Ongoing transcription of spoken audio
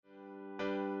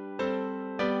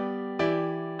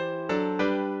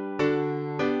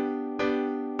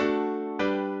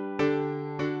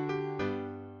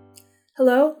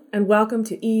Hello, and welcome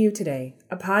to EU Today,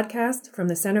 a podcast from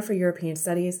the Center for European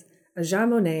Studies, a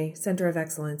Jean Monnet Center of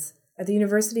Excellence at the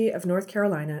University of North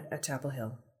Carolina at Chapel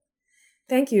Hill.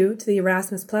 Thank you to the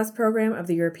Erasmus Plus program of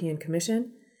the European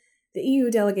Commission, the EU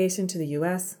delegation to the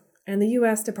US, and the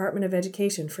US Department of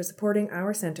Education for supporting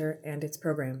our center and its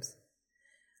programs.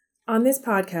 On this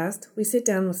podcast, we sit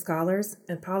down with scholars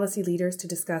and policy leaders to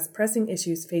discuss pressing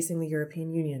issues facing the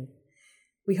European Union.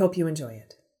 We hope you enjoy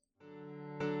it.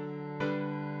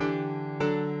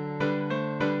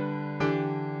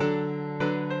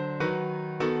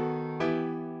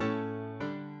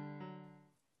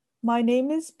 My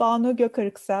name is Banu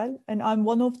Gökeriksel, and I'm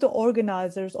one of the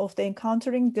organizers of the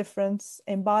Encountering Difference,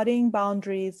 Embodying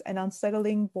Boundaries and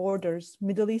Unsettling Borders,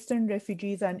 Middle Eastern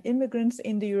Refugees and Immigrants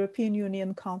in the European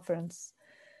Union Conference.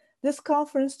 This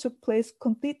conference took place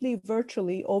completely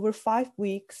virtually over 5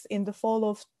 weeks in the fall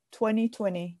of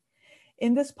 2020.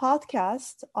 In this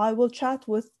podcast, I will chat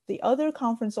with the other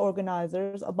conference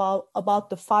organizers about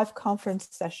the 5 conference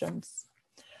sessions.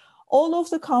 All of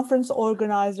the conference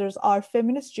organizers are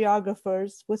feminist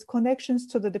geographers with connections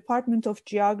to the Department of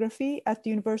Geography at the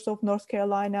University of North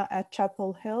Carolina at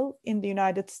Chapel Hill in the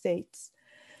United States.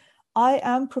 I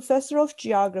am professor of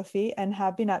geography and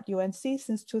have been at UNC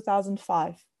since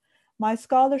 2005. My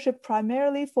scholarship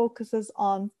primarily focuses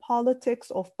on politics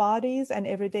of bodies and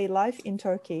everyday life in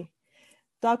Turkey.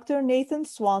 Dr. Nathan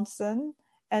Swanson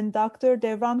and Dr.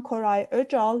 Devran Koray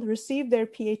Öcal received their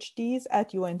PhDs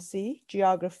at UNC,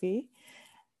 Geography.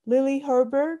 Lily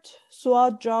Herbert,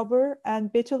 Suad Jaber,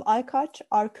 and Betül Aykaç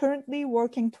are currently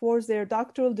working towards their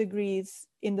doctoral degrees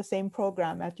in the same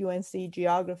program at UNC,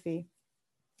 Geography.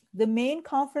 The main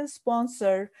conference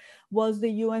sponsor was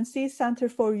the UNC Center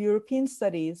for European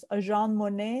Studies, a Jean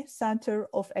Monnet Center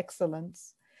of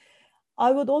Excellence. I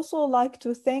would also like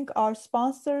to thank our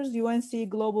sponsors, UNC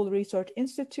Global Research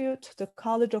Institute, the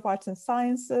College of Arts and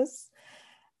Sciences,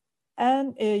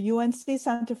 and UNC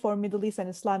Center for Middle East and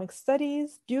Islamic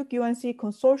Studies, Duke UNC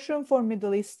Consortium for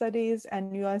Middle East Studies,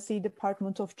 and UNC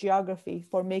Department of Geography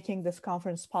for making this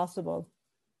conference possible.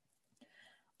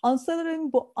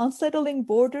 Unsettling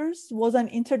Borders was an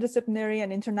interdisciplinary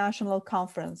and international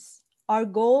conference. Our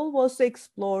goal was to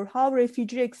explore how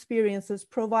refugee experiences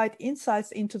provide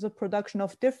insights into the production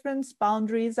of difference,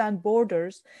 boundaries, and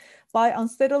borders by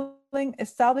unsettling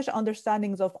established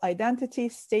understandings of identity,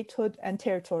 statehood, and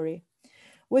territory.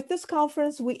 With this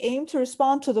conference, we aim to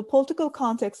respond to the political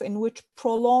context in which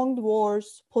prolonged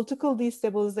wars, political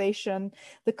destabilization,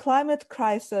 the climate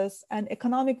crisis, and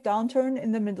economic downturn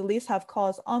in the Middle East have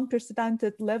caused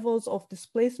unprecedented levels of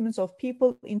displacements of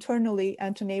people internally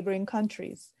and to neighboring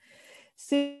countries.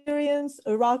 Syrians,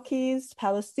 Iraqis,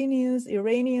 Palestinians,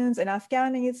 Iranians, and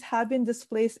Afghans have been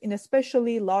displaced in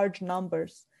especially large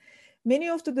numbers. Many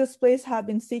of the displaced have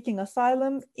been seeking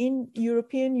asylum in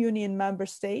European Union member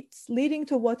states, leading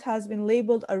to what has been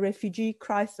labeled a refugee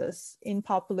crisis in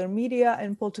popular media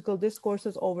and political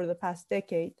discourses over the past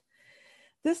decade.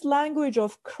 This language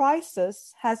of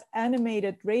crisis has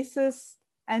animated racist,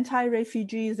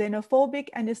 anti-refugee, xenophobic,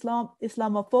 and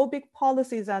Islamophobic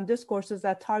policies and discourses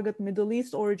that target Middle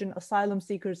East origin asylum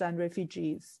seekers and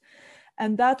refugees,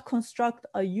 and that construct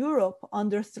a Europe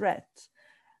under threat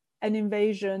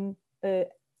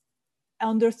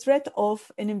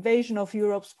of an invasion of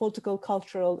Europe's political,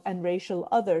 cultural, and racial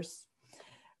others.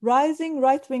 Rising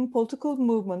right-wing political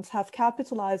movements have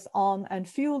capitalized on and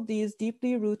fueled these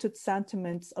deeply rooted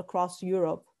sentiments across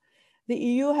Europe. The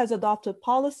EU has adopted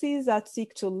policies that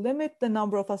seek to limit the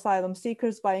number of asylum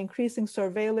seekers by increasing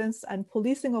surveillance and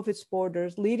policing of its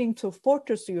borders, leading to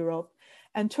Fortress Europe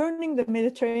and turning the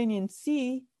Mediterranean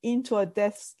Sea into a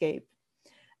deathscape.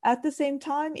 At the same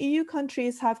time, EU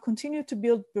countries have continued to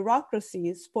build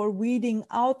bureaucracies for weeding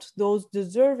out those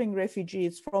deserving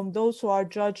refugees from those who are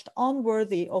judged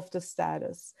unworthy of the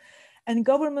status. And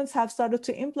governments have started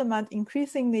to implement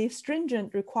increasingly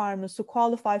stringent requirements to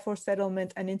qualify for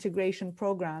settlement and integration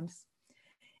programs.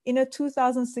 In a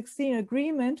 2016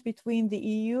 agreement between the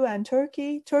EU and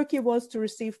Turkey, Turkey was to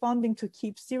receive funding to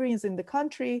keep Syrians in the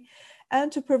country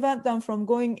and to prevent them from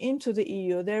going into the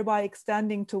EU, thereby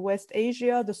extending to West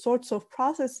Asia the sorts of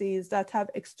processes that have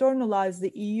externalized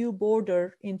the EU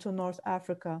border into North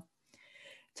Africa.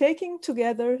 Taking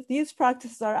together, these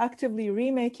practices are actively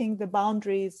remaking the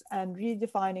boundaries and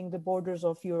redefining the borders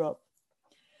of Europe.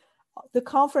 The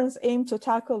conference aimed to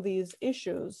tackle these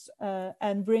issues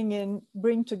and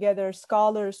bring together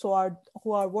scholars who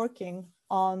are working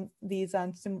on these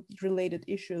and some related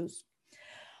issues.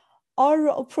 Our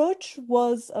approach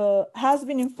has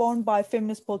been informed by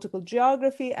feminist political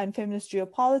geography and feminist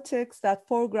geopolitics that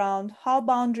foreground how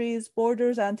boundaries,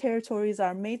 borders, and territories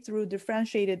are made through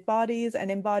differentiated bodies and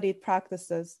embodied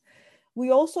practices. We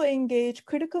also engage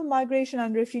critical migration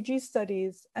and refugee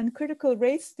studies and critical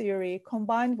race theory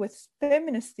combined with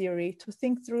feminist theory to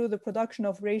think through the production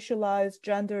of racialized,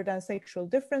 gendered, and sexual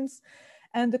difference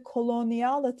and the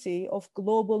coloniality of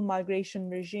global migration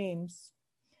regimes.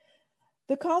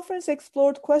 The conference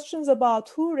explored questions about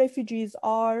who refugees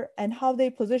are and how they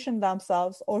position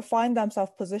themselves or find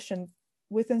themselves positioned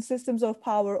within systems of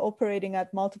power operating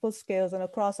at multiple scales and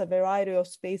across a variety of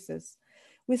spaces.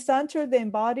 We centered the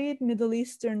embodied Middle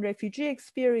Eastern refugee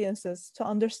experiences to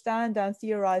understand and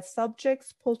theorize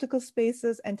subjects, political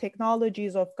spaces, and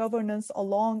technologies of governance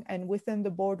along and within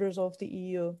the borders of the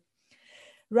EU.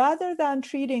 Rather than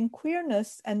treating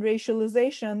queerness and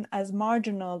racialization as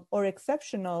marginal or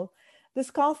exceptional, this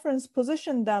conference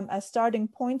positioned them as starting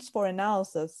points for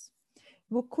analysis.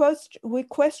 We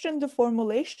question the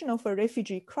formulation of a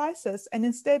refugee crisis and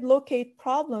instead locate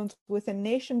problems within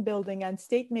nation building and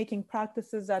state-making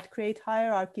practices that create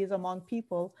hierarchies among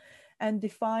people and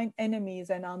define enemies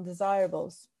and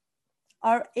undesirables.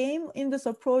 Our aim in this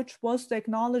approach was to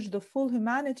acknowledge the full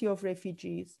humanity of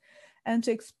refugees and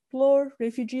to explore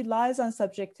refugee lives and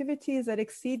subjectivities that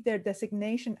exceed their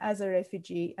designation as a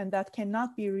refugee and that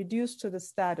cannot be reduced to the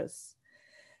status.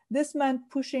 This meant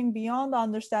pushing beyond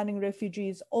understanding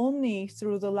refugees only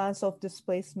through the lens of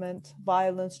displacement,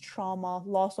 violence, trauma,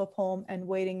 loss of home, and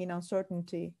waiting in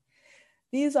uncertainty.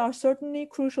 These are certainly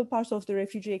crucial parts of the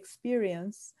refugee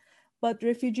experience, but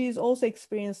refugees also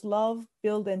experience love,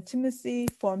 build intimacy,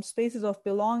 form spaces of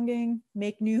belonging,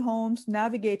 make new homes,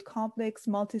 navigate complex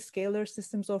multi-scalar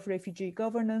systems of refugee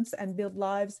governance, and build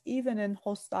lives even in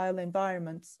hostile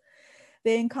environments.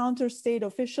 They encounter state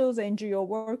officials, NGO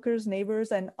workers,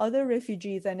 neighbors, and other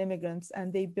refugees and immigrants,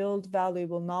 and they build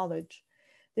valuable knowledge.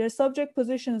 Their subject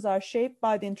positions are shaped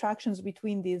by the interactions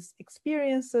between these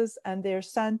experiences and their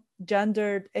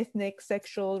gendered, ethnic,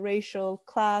 sexual, racial,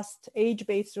 class,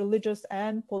 age-based, religious,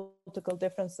 and political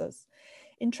differences.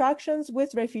 Interactions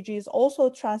with refugees also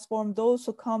transform those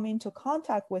who come into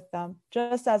contact with them,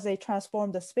 just as they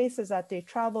transform the spaces that they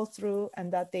travel through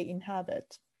and that they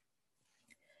inhabit.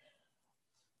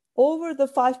 Over the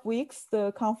 5 weeks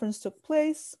the conference took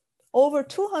place, over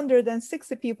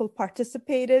 260 people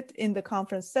participated in the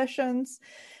conference sessions,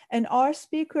 and our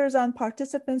speakers and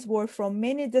participants were from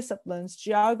many disciplines: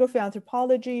 geography,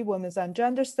 anthropology, women's and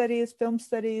gender studies, film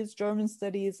studies, German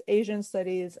studies, Asian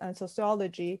studies, and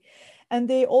sociology. And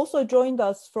they also joined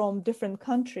us from different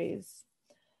countries.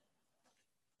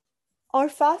 Our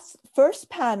first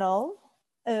panel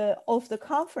of the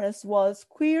conference was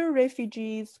Queer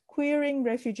Refugees, Queering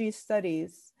Refugee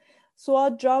Studies.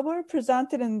 Suad Jaber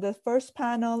presented in the first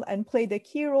panel and played a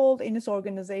key role in its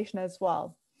organization as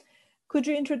well. Could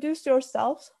you introduce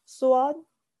yourself, Suad?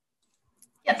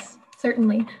 Yes,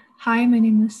 certainly. Hi, my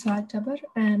name is Suad Jaber,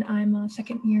 and I'm a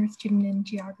second-year student in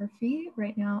geography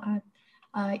right now at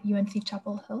UNC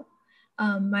Chapel Hill.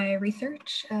 My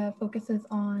research focuses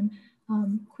on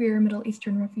queer Middle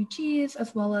Eastern refugees,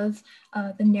 as well as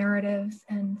the narratives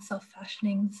and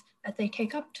self-fashionings that they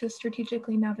take up to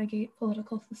strategically navigate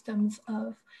political systems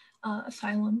of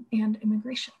asylum and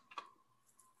immigration.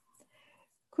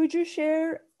 Could you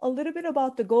share a little bit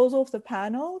about the goals of the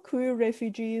panel, Queer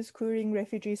Refugees, Queering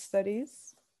Refugee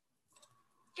Studies?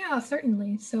 Yeah,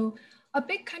 certainly. So a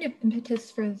big kind of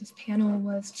impetus for this panel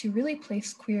was to really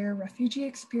place queer refugee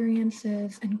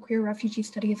experiences and queer refugee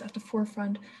studies at the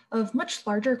forefront of much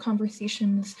larger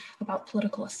conversations about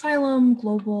political asylum,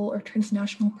 global or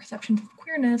transnational perceptions of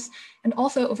queerness, and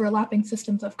also overlapping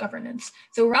systems of governance.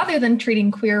 So rather than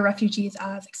treating queer refugees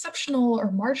as exceptional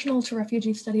or marginal to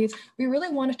refugee studies, we really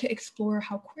wanted to explore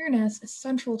how queerness is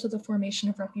central to the formation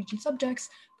of refugee subjects,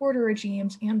 border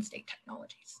regimes, and state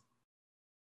technologies.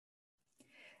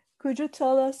 Could you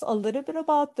tell us a little bit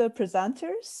about the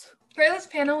presenters? For this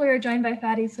panel, we are joined by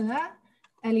Fadi Salah,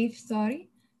 Elif Sari,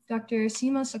 Dr.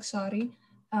 Sima Saksari,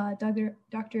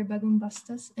 Dr. Begum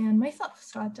Bastas, and myself,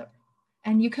 Suad Jaber.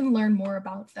 And you can learn more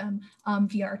about them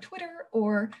via our Twitter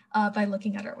or by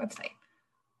looking at our website.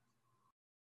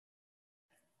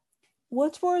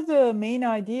 What were the main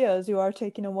ideas you are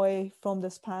taking away from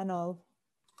this panel?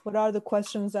 What are the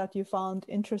questions that you found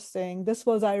interesting?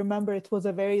 I remember it was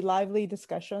a very lively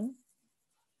discussion.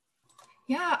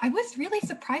 Yeah, I was really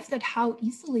surprised at how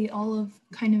easily all of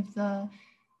kind of the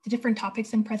different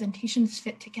topics and presentations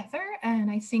fit together. And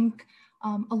I think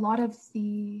a lot of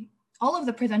the all of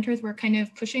the presenters were kind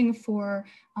of pushing for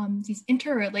these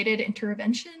interrelated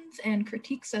interventions and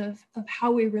critiques of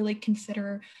how we really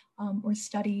consider or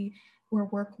study or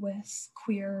work with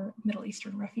queer Middle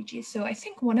Eastern refugees. So I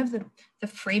think one of the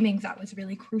framings that was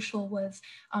really crucial was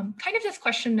kind of this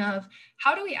question of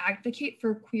how do we advocate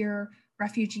for queer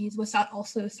refugees without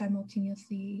also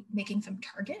simultaneously making them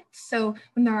targets. So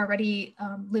when they're already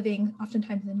living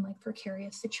oftentimes in like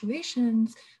precarious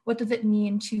situations, what does it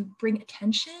mean to bring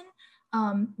attention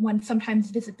when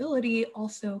sometimes visibility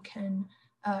also can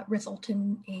result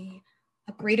in a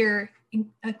greater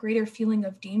feeling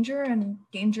of danger and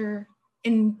danger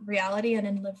in reality and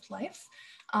in lived life.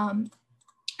 And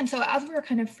so as we were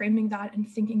kind of framing that and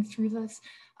thinking through this,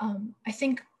 I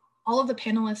think all of the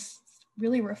panelists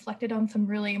really reflected on some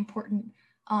really important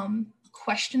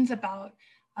questions about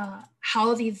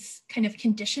how these kind of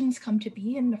conditions come to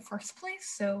be in the first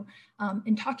place. So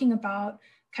in talking about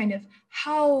kind of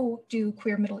how do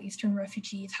queer Middle Eastern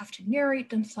refugees have to narrate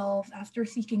themselves as they're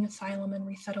seeking asylum and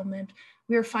resettlement,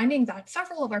 we are finding that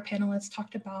several of our panelists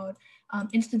talked about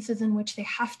instances in which they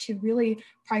have to really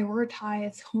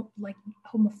prioritize like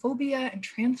homophobia and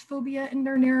transphobia in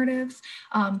their narratives.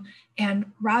 And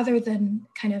rather than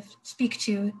kind of speak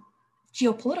to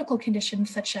geopolitical conditions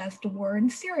such as the war in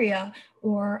Syria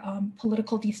or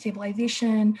political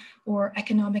destabilization or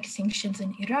economic sanctions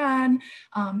in Iran,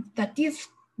 that these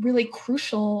really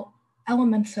crucial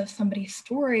elements of somebody's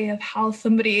story of how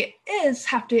somebody is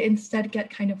have to instead get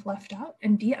kind of left out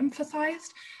and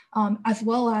de-emphasized, as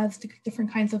well as the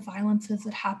different kinds of violences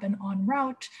that happen en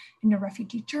route in the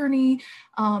refugee journey,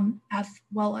 as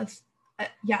well as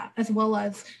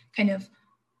kind of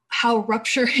how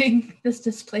rupturing this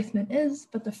displacement is,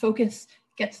 but the focus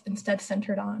gets instead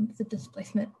centered on the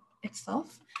displacement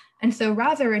itself. And so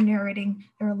rather than narrating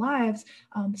their lives,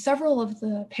 several of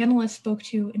the panelists spoke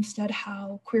to instead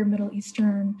how queer Middle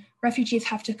Eastern refugees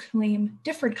have to claim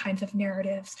different kinds of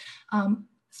narratives,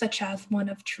 such as one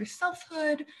of true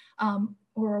selfhood,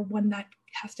 or one that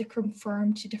has to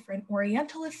conform to different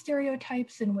Orientalist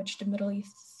stereotypes in which the Middle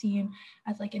East is seen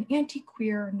as like an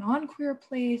anti-queer, non-queer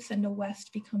place, and the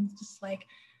West becomes this like,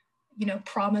 you know,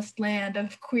 promised land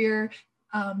of queer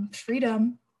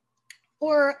freedom.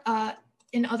 Or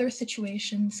in other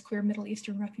situations, queer Middle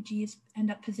Eastern refugees end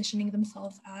up positioning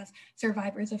themselves as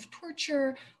survivors of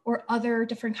torture or other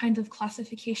different kinds of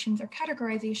classifications or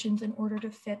categorizations in order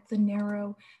to fit the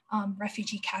narrow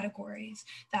refugee categories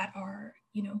that are,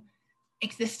 you know,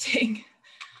 existing.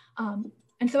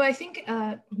 And so I think,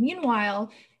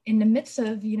 meanwhile, in the midst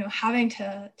of, you know, having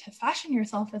to fashion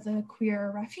yourself as a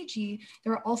queer refugee,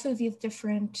 there are also these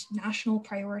different national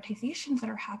prioritizations that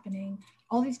are happening,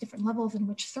 all these different levels in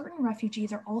which certain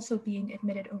refugees are also being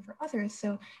admitted over others.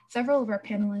 So several of our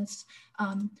panelists,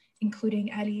 including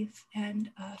Arif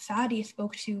and Saadi,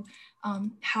 spoke to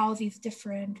how these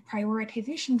different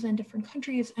prioritizations in different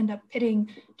countries end up pitting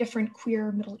different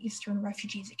queer Middle Eastern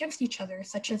refugees against each other,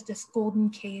 such as this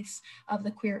golden case of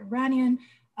the queer Iranian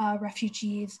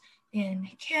refugees in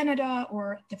Canada,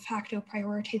 or de facto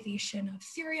prioritization of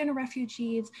Syrian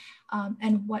refugees,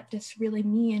 and what this really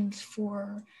means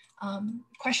for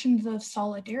questions of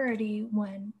solidarity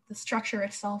when the structure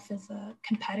itself is a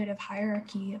competitive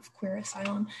hierarchy of queer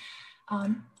asylum.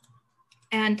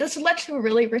 And this led to a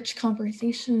really rich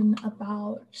conversation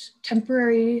about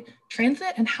temporary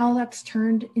transit and how that's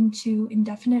turned into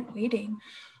indefinite waiting.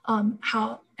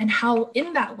 How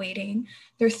in that waiting,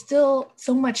 there's still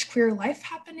so much queer life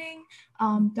happening.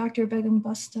 Dr. Begum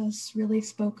Bustas really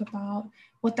spoke about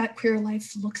what that queer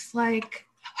life looks like,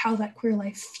 how that queer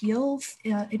life feels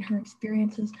in her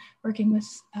experiences working with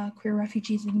queer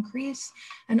refugees in Greece,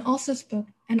 and also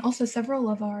several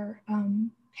of our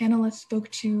panelists spoke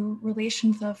to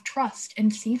relations of trust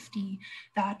and safety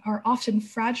that are often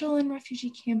fragile in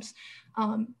refugee camps.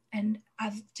 And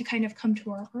as to kind of come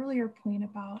to our earlier point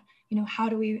about, you know, how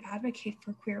do we advocate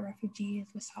for queer refugees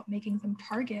without making them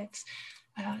targets,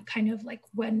 kind of like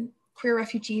when queer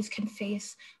refugees can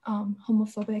face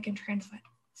homophobic and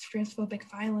transphobic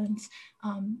violence,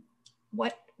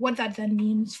 what that then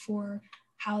means for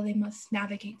how they must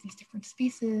navigate these different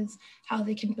spaces, how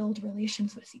they can build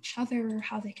relations with each other,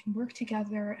 how they can work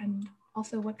together, and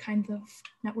also what kinds of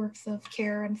networks of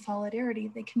care and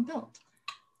solidarity they can build.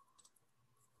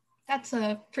 That's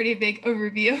a pretty big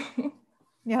overview.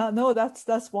 Yeah, no,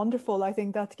 that's wonderful. I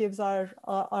think that gives our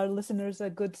listeners a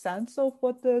good sense of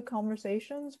what the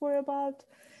conversations were about.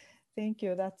 Thank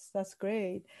you. That's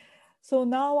great. So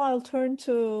now I'll turn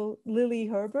to Lily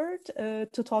Herbert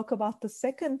to talk about the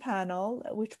second panel,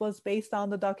 which was based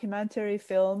on the documentary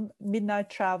film Midnight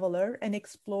Traveler and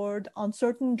explored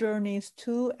uncertain journeys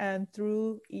to and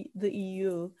through the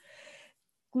EU.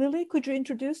 Lily, could you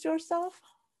introduce yourself?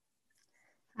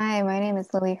 Hi, my name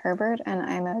is Lily Herbert, and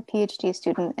I'm a PhD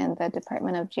student in the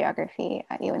Department of Geography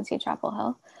at UNC Chapel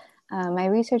Hill. My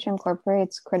research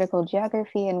incorporates critical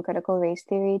geography and critical race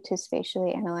theory to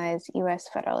spatially analyze US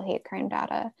federal hate crime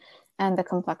data and the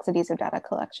complexities of data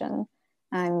collection.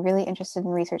 I'm really interested in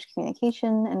research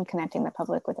communication and connecting the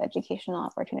public with educational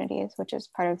opportunities, which is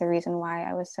part of the reason why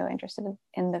I was so interested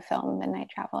in the film Midnight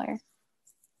Traveler.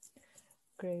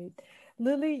 Great.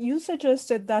 Lily, you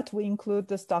suggested that we include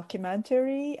this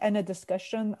documentary and a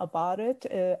discussion about it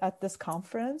at this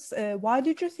conference. Why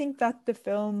did you think that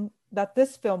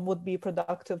this film would be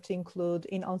productive to include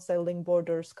in Unsettling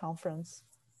Borders conference?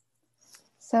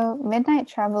 So Midnight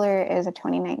Traveler is a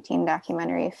 2019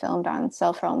 documentary filmed on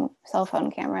cell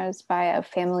phone cameras by a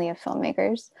family of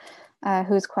filmmakers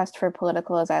whose quest for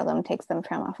political asylum takes them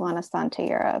from Afghanistan to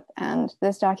Europe. And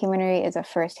this documentary is a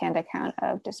firsthand account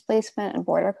of displacement and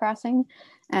border crossing,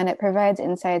 and it provides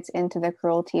insights into the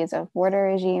cruelties of border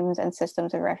regimes and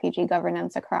systems of refugee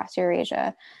governance across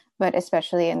Eurasia, but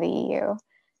especially in the EU.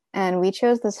 And we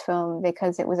chose this film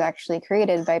because it was actually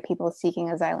created by people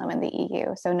seeking asylum in the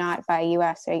EU, so not by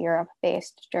US or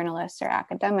Europe-based journalists or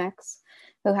academics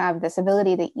who have this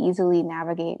ability to easily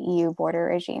navigate EU border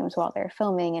regimes while they're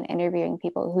filming and interviewing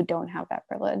people who don't have that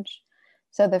privilege.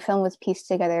 So the film was pieced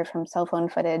together from cell phone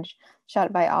footage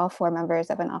shot by all four members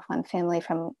of an Afghan family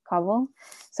from Kabul.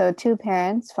 So two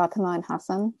parents, Fatima and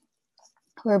Hassan,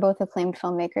 who are both acclaimed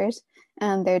filmmakers,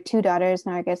 and their two daughters,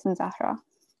 Nargis and Zahra.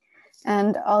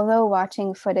 And although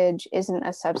watching footage isn't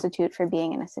a substitute for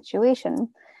being in a situation,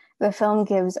 the film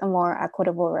gives a more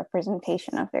equitable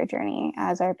representation of their journey.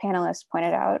 As our panelists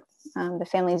pointed out, the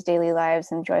family's daily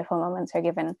lives and joyful moments are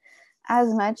given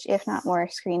as much, if not more,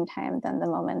 screen time than the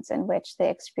moments in which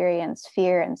they experience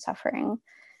fear and suffering.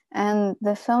 And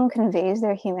the film conveys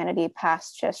their humanity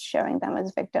past just showing them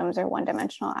as victims or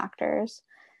one-dimensional actors,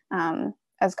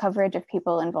 as coverage of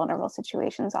people in vulnerable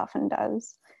situations often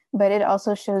does. But it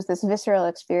also shows this visceral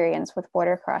experience with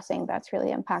border crossing that's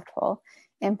really impactful,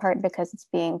 in part because it's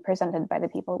being presented by the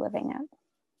people living it.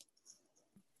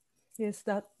 Yes,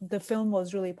 that the film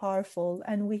was really powerful.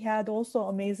 And we had also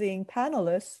amazing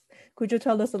panelists. Could you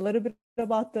tell us a little bit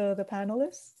about the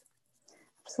panelists?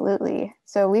 Absolutely.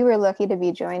 So we were lucky to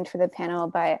be joined for the panel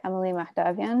by Emily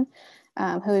Mahdavian,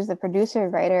 who is the producer,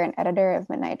 writer, and editor of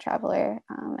Midnight Traveler,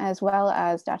 as well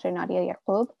as Dr. Nadia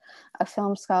Yaqub, a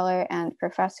film scholar and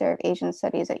professor of Asian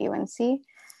Studies at UNC,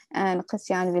 and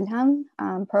Christian Wilhelm,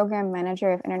 program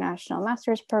manager of international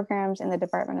master's programs in the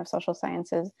Department of Social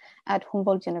Sciences at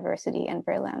Humboldt University in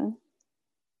Berlin.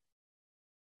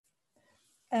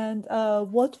 And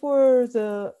what were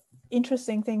the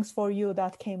interesting things for you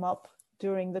that came up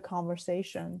during the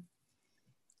conversation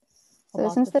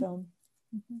about the film?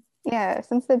 Yeah,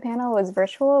 since the panel was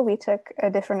virtual, we took a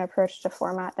different approach to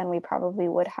format than we probably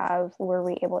would have were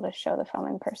we able to show the film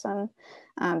in person.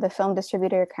 The film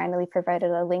distributor kindly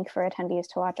provided a link for attendees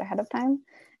to watch ahead of time.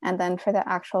 And then for the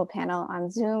actual panel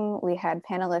on Zoom, we had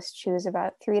panelists choose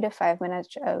about 3 to 5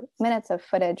 minutes of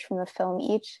footage from the film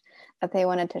each that they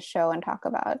wanted to show and talk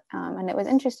about. And it was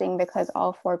interesting because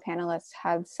all four panelists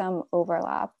had some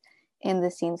overlap in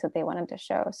the scenes that they wanted to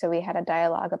show. So we had a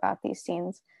dialogue about these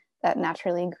scenes that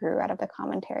naturally grew out of the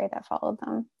commentary that followed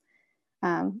them.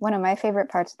 One of my favorite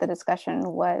parts of the discussion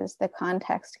was the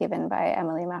context given by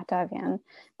Emily Mahdavian,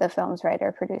 the film's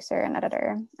writer, producer, and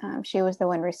editor. She was the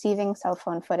one receiving cell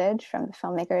phone footage from the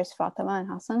filmmakers Fatima and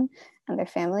Hassan and their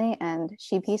family, and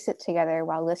she pieced it together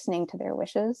while listening to their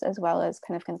wishes, as well as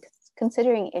kind of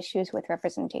considering issues with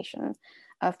representation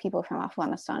of people from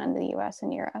Afghanistan in the US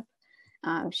and Europe.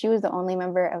 She was the only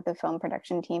member of the film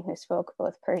production team who spoke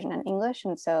both Persian and English,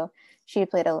 and so she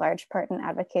played a large part in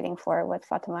advocating for what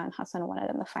Fatima and Hassan wanted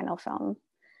in the final film.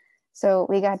 So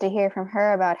we got to hear from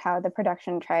her about how the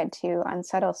production tried to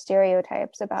unsettle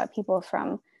stereotypes about people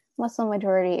from Muslim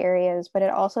majority areas, but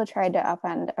it also tried to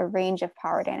upend a range of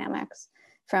power dynamics,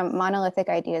 from monolithic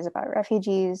ideas about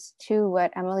refugees to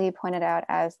what Emily pointed out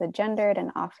as the gendered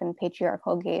and often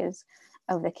patriarchal gaze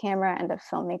of the camera and of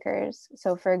filmmakers.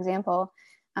 So for example,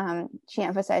 she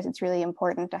emphasized it's really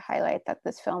important to highlight that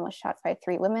this film was shot by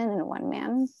 3 women and 1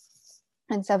 man,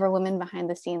 and several women behind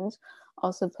the scenes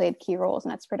also played key roles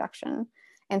in its production,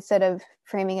 instead of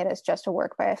framing it as just a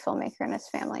work by a filmmaker and his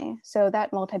family. So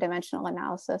that multidimensional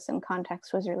analysis and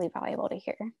context was really valuable to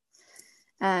hear.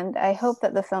 And I hope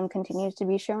that the film continues to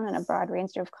be shown in a broad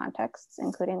range of contexts,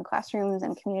 including classrooms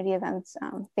and community events,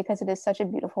 because it is such a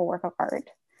beautiful work of art,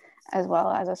 as well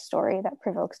as a story that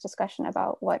provokes discussion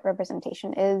about what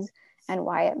representation is and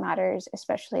why it matters,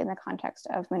 especially in the context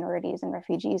of minorities and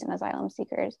refugees and asylum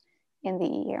seekers in the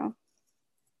EU.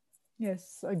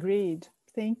 Yes, agreed.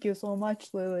 Thank you so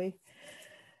much, Lily.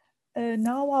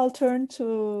 Now I'll turn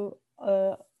to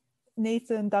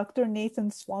Dr.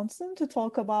 Nathan Swanson to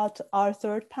talk about our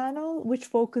third panel, which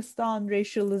focused on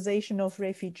racialization of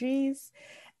refugees.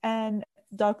 And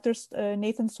Dr.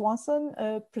 Nathan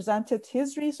Swanson presented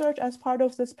his research as part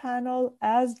of this panel,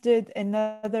 as did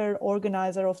another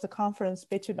organizer of the conference,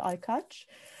 Betül Aykaç.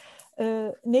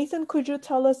 Nathan, could you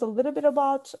tell us a little bit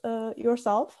about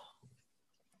yourself?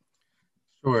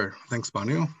 Sure, thanks,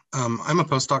 Banu. I'm a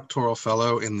postdoctoral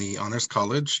fellow in the Honors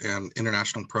College and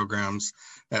International Programs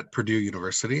at Purdue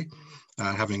University,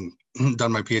 having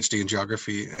done my PhD in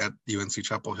geography at UNC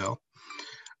Chapel Hill.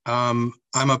 I'm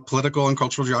a political and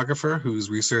cultural geographer whose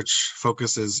research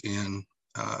focuses in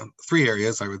 3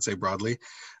 areas, I would say broadly: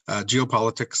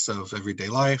 geopolitics of everyday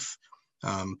life,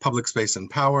 public space and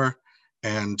power,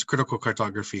 and critical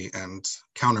cartography and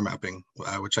countermapping,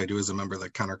 which I do as a member of the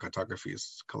Counter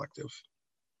Cartographies Collective.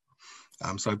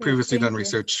 So I've previously done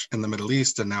research in the Middle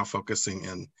East and now focusing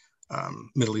in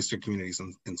Middle Eastern communities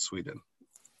in Sweden.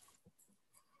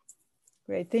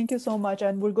 Great, thank you so much.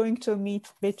 And we're going to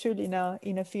meet Betül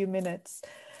in a few minutes.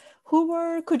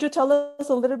 Could you tell us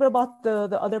a little bit about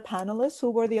the other panelists? Who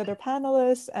were the other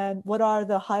panelists and what are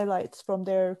the highlights from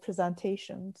their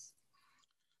presentations?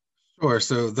 Sure,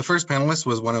 so the first panelist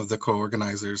was one of the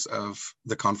co-organizers of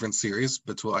the conference series,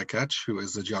 Betül Aykaç, who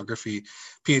is a geography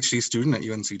PhD student at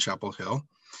UNC Chapel Hill.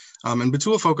 And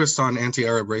Betül focused on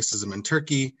anti-Arab racism in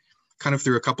Turkey, kind of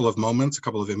through a couple of moments, a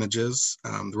couple of images,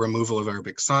 the removal of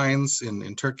Arabic signs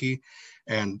in Turkey,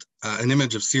 and an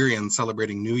image of Syrians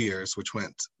celebrating New Year's, which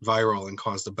went viral and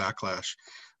caused a backlash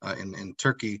in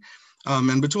Turkey.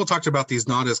 And Betül talked about these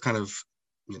not as kind of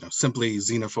simply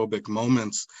xenophobic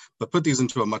moments, but put these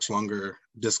into a much longer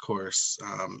discourse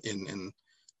in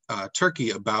Turkey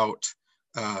about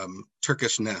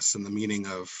Turkishness and the meaning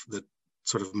of the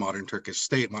sort of modern Turkish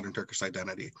state, modern Turkish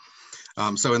identity.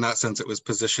 So in that sense, it was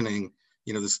positioning,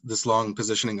 this long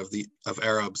positioning of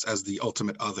Arabs as the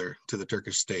ultimate other to the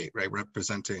Turkish state, right?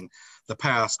 Representing the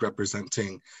past,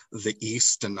 representing the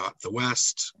East and not the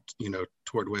West,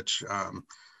 toward which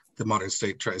the modern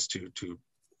state tries to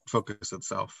focus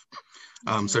itself.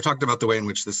 So I talked about the way in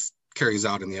which this carries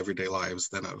out in the everyday lives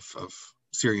then of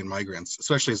Syrian migrants,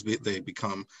 especially as they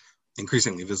become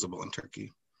increasingly visible in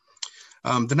Turkey.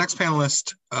 The next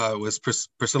panelist was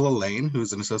Priscilla Lane,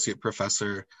 who's an associate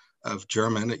professor of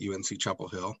German at UNC Chapel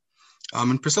Hill.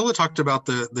 And Priscilla talked about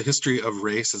the history of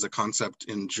race as a concept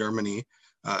in Germany,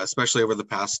 especially over the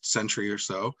past century or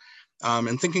so,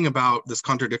 and thinking about this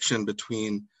contradiction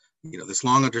between this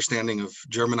long understanding of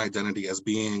German identity as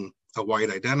being a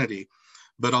white identity,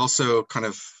 but also kind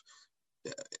of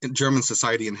in German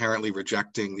society inherently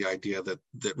rejecting the idea that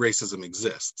racism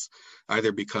exists,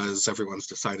 either because everyone's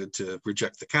decided to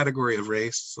reject the category of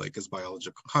race, like as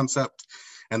biological concept,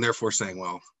 and therefore saying,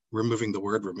 well, removing the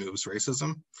word removes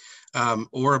racism,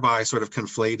 or by sort of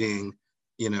conflating,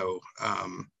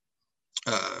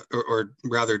 or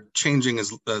rather changing as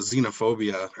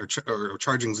xenophobia or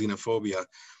charging xenophobia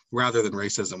rather than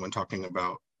racism when talking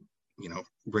about,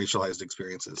 racialized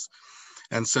experiences.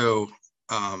 And so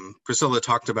Priscilla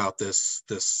talked about this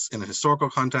in a historical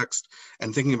context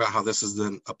and thinking about how this is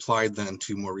then applied then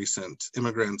to more recent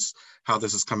immigrants, how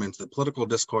this has come into the political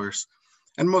discourse,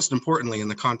 and most importantly, in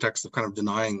the context of kind of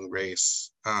denying race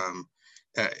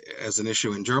as an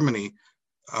issue in Germany,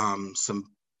 some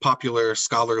popular,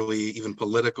 scholarly, even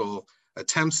political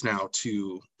attempts now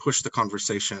to push the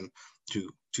conversation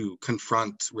to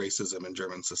confront racism in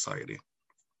German society.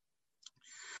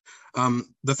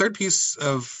 The third piece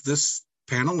of this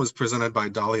panel was presented by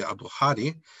Dalia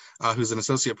Abdulhadi, who's an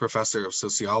associate professor of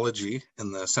sociology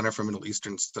in the Center for Middle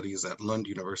Eastern Studies at Lund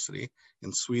University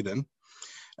in Sweden.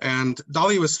 And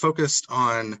Dalia was focused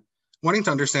on wanting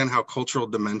to understand how cultural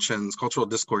dimensions, cultural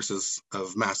discourses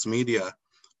of mass media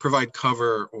provide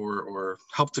cover or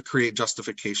help to create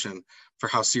justification for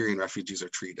how Syrian refugees are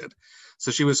treated.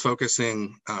 So she's focused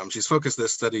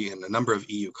this study in a number of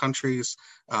EU countries,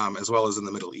 as well as in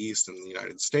the Middle East and the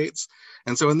United States.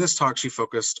 And so in this talk, she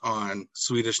focused on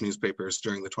Swedish newspapers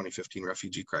during the 2015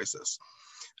 refugee crisis,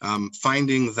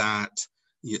 finding that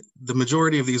the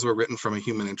majority of these were written from a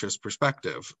human interest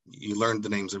perspective. You learned the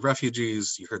names of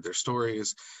refugees, you heard their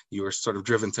stories, you were sort of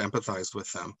driven to empathize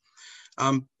with them.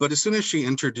 But as soon as she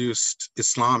introduced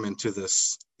Islam into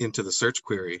the search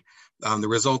query, the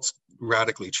results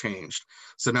radically changed.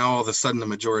 So now all of a sudden, the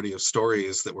majority of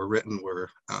stories that were written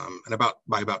were,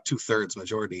 by about 2/3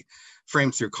 majority,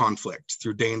 framed through conflict,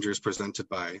 through dangers presented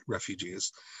by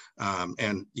refugees,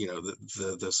 and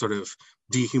the sort of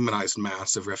dehumanized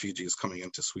mass of refugees coming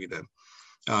into Sweden.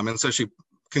 And so she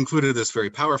concluded this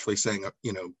very powerfully, saying,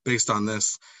 based on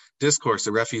this discourse,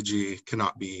 a refugee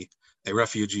cannot be a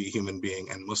refugee, human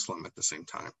being, and Muslim at the same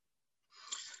time.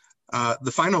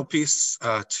 The final piece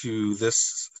to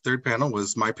this third panel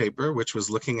was my paper, which was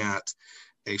looking at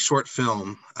a short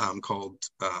film called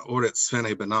Årets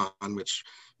Svenne Banan, which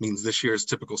means this year's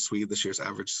typical Swede, this year's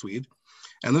average Swede.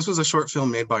 And this was a short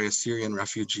film made by a Syrian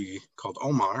refugee called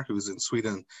Omar, who's in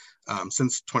Sweden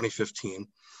since 2015.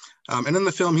 And in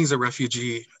the film, he's a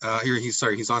refugee.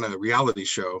 He's on a reality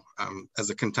show as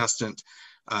a contestant,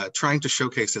 trying to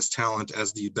showcase his talent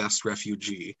as the best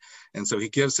refugee. And so he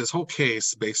gives his whole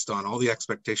case based on all the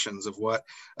expectations of what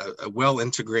a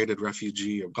well-integrated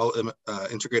refugee, or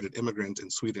well-integrated immigrant in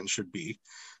Sweden should be,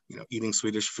 eating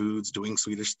Swedish foods, doing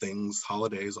Swedish things,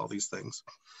 holidays, all these things.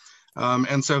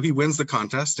 And so he wins the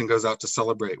contest and goes out to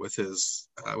celebrate with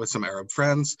some Arab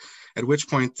friends, at which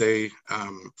point they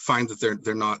find that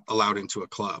they're not allowed into a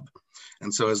club.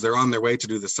 And so as they're on their way to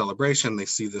do the celebration, they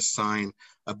see this sign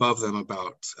above them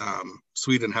about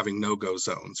Sweden having no-go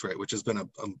zones, right? Which has been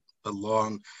a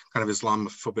long kind of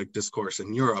Islamophobic discourse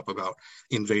in Europe about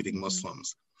invading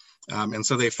Muslims. And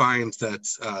so they find that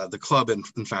the club,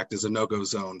 in fact, is a no-go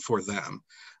zone for them.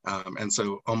 And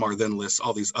so Omar then lists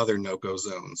all these other no-go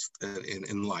zones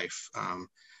in life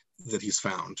that he's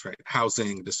found, right?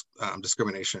 Housing,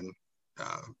 discrimination,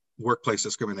 workplace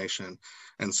discrimination,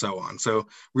 and so on. So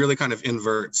really kind of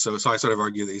inverts. So I sort of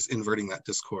argue that he's inverting that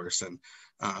discourse. And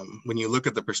when you look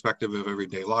at the perspective of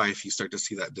everyday life, you start to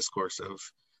see that discourse of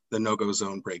the no-go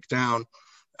zone break down.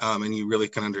 And you really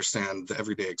can understand the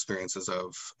everyday experiences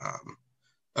of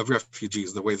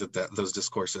refugees, the way that those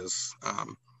discourses,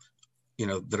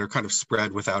 that are kind of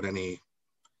spread without any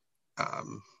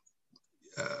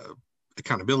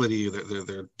accountability.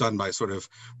 They're done by sort of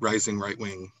rising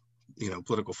right-wing,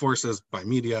 political forces, by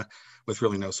media, with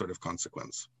really no sort of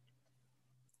consequence.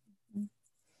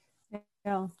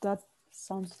 Yeah, that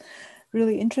sounds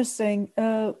really interesting.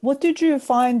 What did you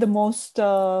find the most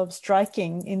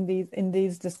striking in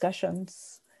these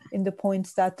discussions, in the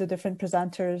points that the different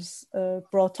presenters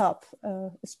brought up,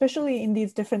 especially in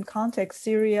these different contexts,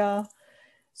 Syria,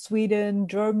 Sweden,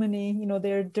 Germany?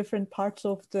 There are different parts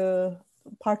of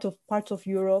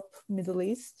Europe, Middle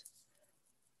East.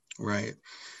 Right.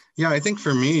 Yeah, I think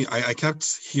for me, I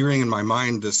kept hearing in my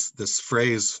mind this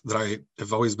phrase that I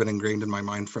have always been ingrained in my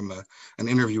mind from an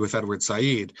interview with Edward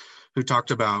Said, who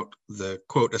talked about the,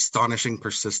 quote, astonishing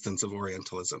persistence of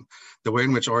Orientalism, the way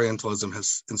in which Orientalism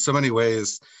has in so many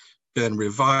ways been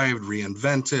revived,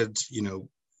 reinvented. The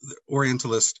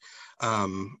Orientalist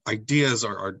ideas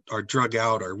are drug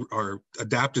out, are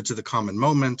adapted to the common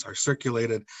moment, are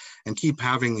circulated, and keep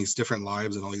having these different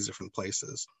lives in all these different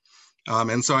places.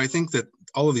 And so I think that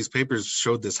all of these papers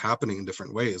showed this happening in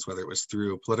different ways, whether it was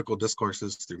through political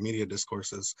discourses, through media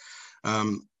discourses,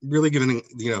 really giving,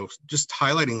 just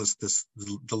highlighting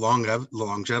the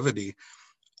longevity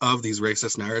of these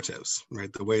racist narratives,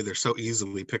 right? The way they're so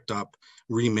easily picked up,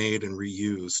 remade, and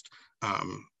reused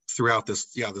throughout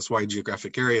this wide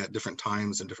geographic area at different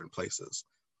times and different places.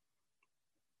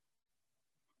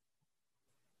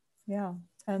 Yeah.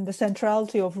 And the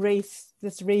centrality of race,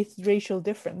 this racial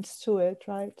difference to it,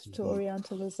 right? Mm-hmm. To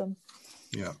Orientalism.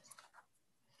 Yeah.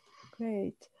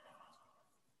 Great.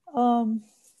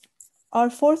 Our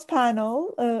fourth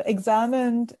panel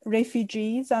examined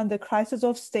refugees and the crisis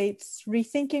of states,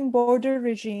 rethinking border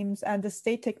regimes and the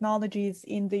state technologies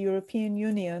in the European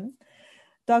Union.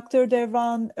 Dr.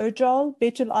 Devran Öcal,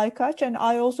 Betül Aykaç, and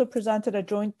I also presented a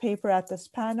joint paper at this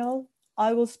panel.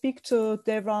 I will speak to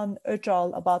Devran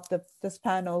Öcal about this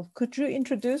panel. Could you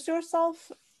introduce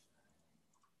yourself,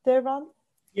 Devran?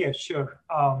 Yeah, sure.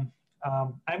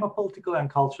 I'm a political and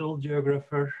cultural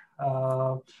geographer.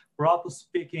 Broadly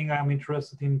speaking, I'm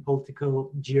interested in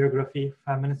political geography,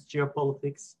 feminist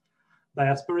geopolitics,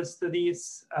 diaspora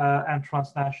studies, and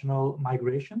transnational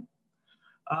migration.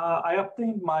 I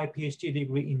obtained my PhD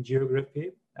degree in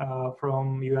geography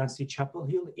from UNC Chapel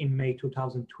Hill in May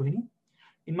 2020.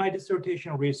 In my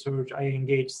dissertation research, I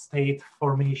engaged state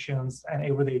formations and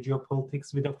everyday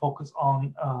geopolitics with a focus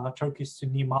on Turkish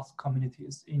Sunni mosque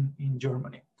communities in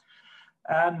Germany.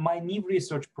 And my new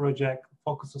research project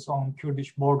focuses on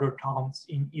Kurdish border towns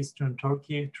in eastern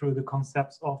Turkey through the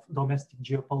concepts of domestic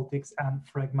geopolitics and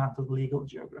fragmented legal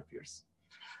geographies.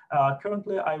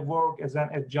 Currently, I work as an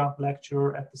adjunct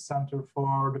lecturer at the Center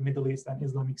for the Middle East and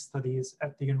Islamic Studies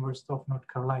at the University of North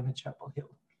Carolina, Chapel Hill.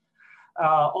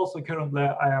 Also, currently,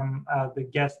 I am the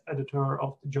guest editor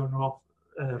of the Journal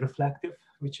of Reflective,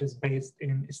 which is based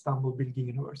in Istanbul Bilgi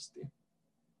University.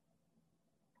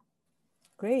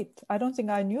 Great. I don't think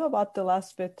I knew about the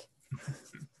last bit.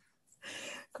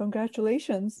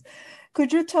 Congratulations.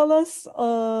 Could you tell us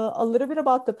a little bit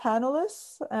about the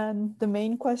panelists and the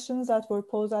main questions that were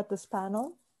posed at this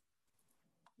panel?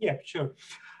 Yeah, sure.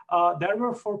 There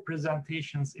were 4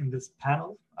 presentations in this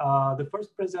panel. The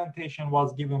first presentation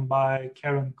was given by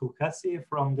Karen Kulkasi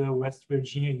from the West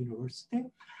Virginia University,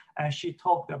 and she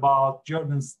talked about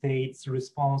Jordan State's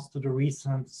response to the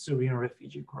recent Syrian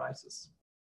refugee crisis.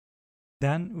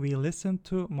 Then we listened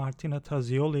to Martina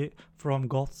Tazioli from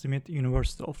Goldsmiths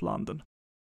University of London.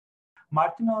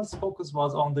 Martina's focus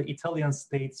was on the Italian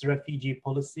state's refugee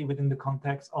policy within the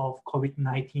context of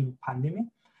COVID-19 pandemic.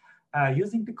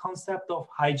 Using the concept of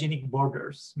hygienic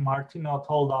borders, Martina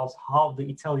told us how the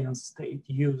Italian state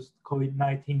used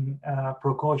COVID-19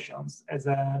 precautions as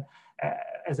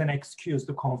an excuse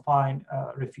to confine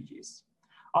refugees.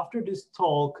 After this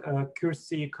talk,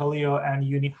 Kirsi Kallio and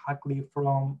Uni Hakli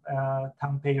from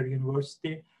Tampere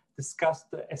University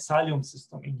discussed the asylum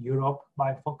system in Europe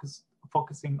by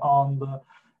focusing on the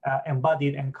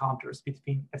embodied encounters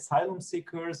between asylum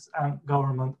seekers and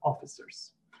government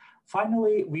officers.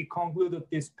 Finally, we concluded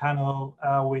this panel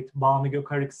with Banu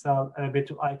Gökariksel,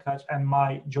 Betül Aykaç, and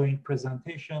my joint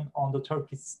presentation on the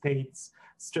Turkish state's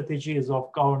strategies of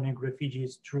governing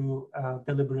refugees through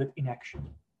deliberate inaction.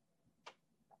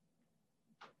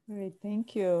 Great,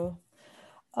 thank you.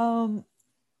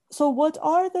 So what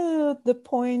are the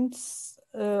points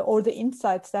or the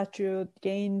insights that you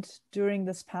gained during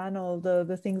this panel,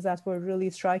 the things that were really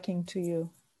striking to you?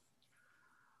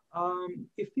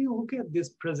 If you look at these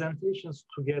presentations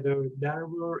together, there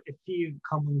were a few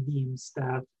common themes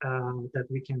that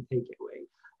we can take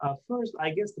away. First, I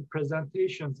guess the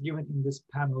presentations given in this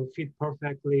panel fit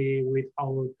perfectly with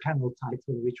our panel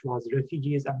title, which was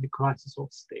Refugees and the Crisis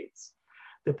of States.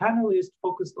 The panelists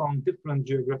focused on different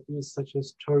geographies such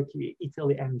as Turkey,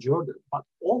 Italy, and Jordan, but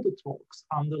all the talks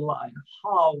underline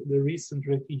how the recent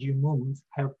refugee movements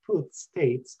have put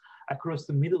states across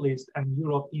the Middle East and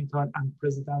Europe into an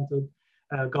unprecedented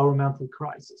governmental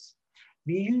crisis.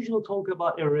 We usually talk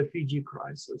about a refugee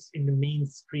crisis in the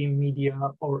mainstream media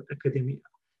or academia,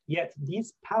 yet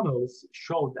these panels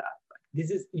show that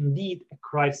this is indeed a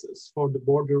crisis for the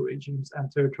border regimes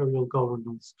and territorial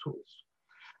governance tools.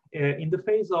 In the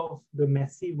face of the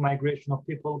massive migration of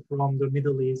people from the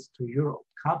Middle East to Europe,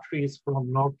 countries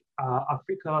from North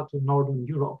Africa to Northern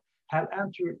Europe have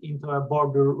entered into a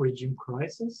border regime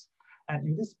crisis. And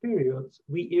in this period,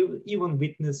 we even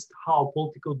witnessed how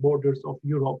political borders of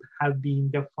Europe have been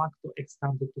de facto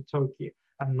extended to Turkey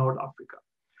and North Africa.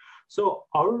 So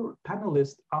our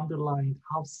panelists underlined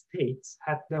how states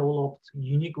had developed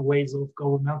unique ways of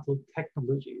governmental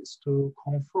technologies to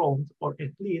confront or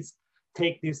at least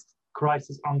take this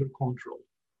crisis under control.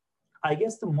 I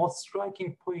guess the most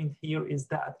striking point here is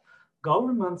that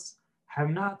governments have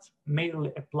not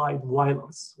merely applied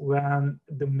violence when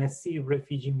the massive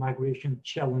refugee migration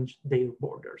challenged their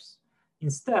borders.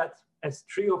 Instead, as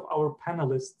 3 of our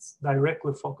panelists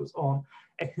directly focus on,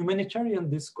 a humanitarian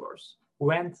discourse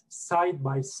went side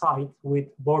by side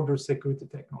with border security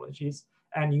technologies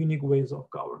and unique ways of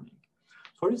governing.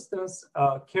 For instance,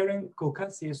 Karen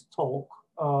Kulkasi's talk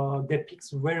depicts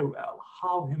very well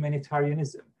how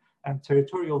humanitarianism and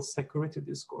territorial security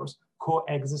discourse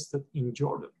coexisted in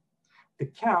Jordan. The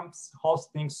camps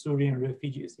hosting Syrian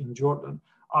refugees in Jordan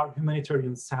are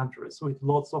humanitarian centers with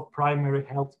lots of primary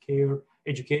healthcare,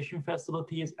 education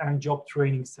facilities, and job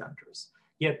training centers.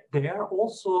 Yet they are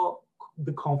also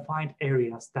the confined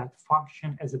areas that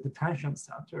function as a detention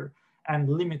center and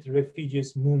limit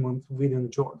refugees' movement within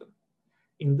Jordan.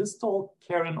 In this talk,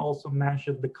 Karen also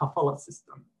mentioned the kafala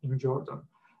system in Jordan,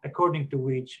 according to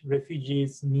which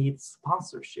refugees need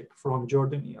sponsorship from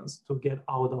Jordanians to get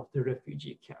out of the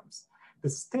refugee camps. The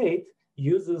state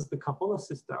uses the kafala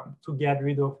system to get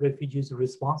rid of refugees'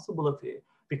 responsibility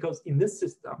because in this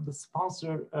system, the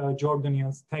sponsor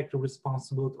Jordanians take the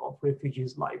responsibility of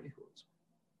refugees' livelihoods.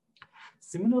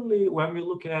 Similarly, when we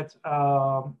look at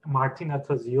Martina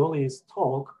Tazioli's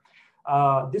talk,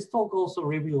 this talk also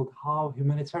revealed how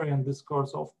humanitarian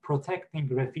discourse of protecting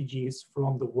refugees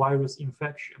from the virus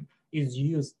infection is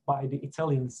used by the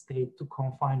Italian state to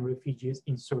confine refugees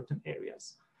in certain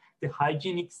areas. The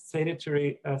hygienic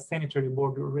sanitary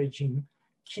border regime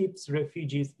keeps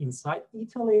refugees inside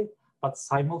Italy, but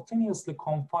simultaneously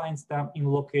confines them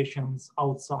in locations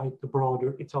outside the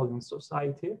broader Italian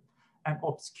society and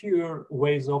obscure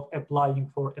ways of applying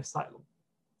for asylum.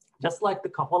 Just like the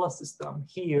kafala system,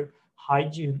 here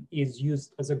hygiene is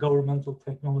used as a governmental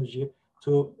technology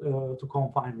to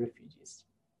confine refugees.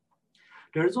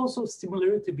 There is also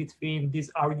similarity between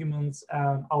these arguments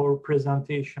and our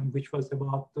presentation, which was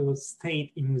about the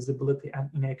state invisibility and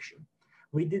inaction.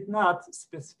 We did not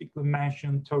specifically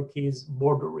mention Turkey's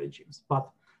border regimes, but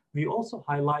we also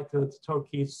highlighted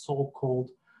Turkey's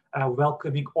so-called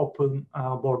welcoming open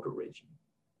border regime.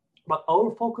 But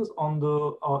our focus on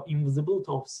the invisibility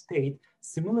of state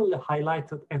similarly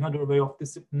highlighted another way of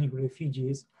disciplining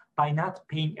refugees by not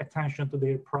paying attention to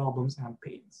their problems and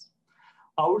pains.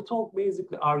 Our talk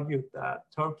basically argued that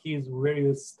Turkey's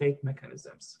various state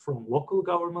mechanisms, from local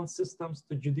government systems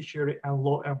to judiciary and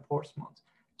law enforcement,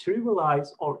 trivialize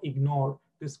or ignore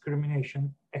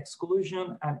discrimination,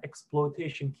 exclusion, and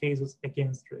exploitation cases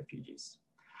against refugees.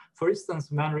 For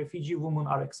instance, when refugee women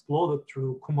are exploited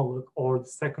through Kumalık or the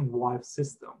second wife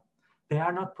system, they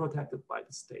are not protected by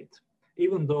the state,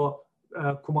 even though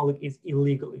Kumalık is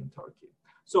illegal in Turkey.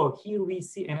 So here we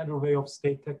see another way of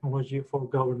state technology for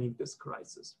governing this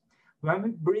crisis. When we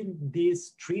bring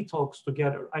these three talks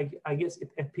together, I guess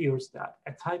it appears that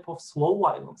a type of slow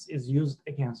violence is used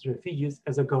against refugees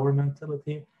as a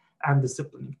governmentality and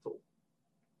disciplining tool.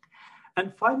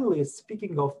 And finally,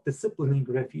 speaking of disciplining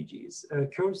refugees,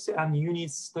 Kersey and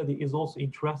Uni's study is also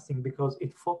interesting because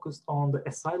it focused on the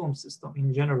asylum system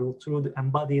in general through the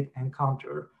embodied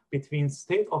encounter between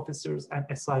state officers and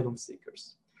asylum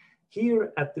seekers.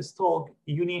 Here at this talk,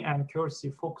 Uni and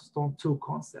Kersey focused on two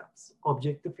concepts,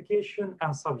 objectification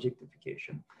and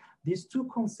subjectification. These two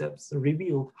concepts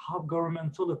revealed how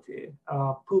governmentality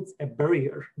puts a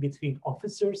barrier between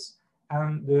officers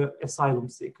and the asylum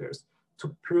seekers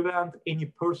to prevent any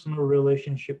personal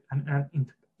relationship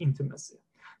and intimacy.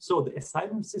 So the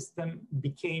asylum system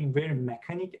became very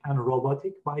mechanic and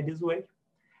robotic by this way,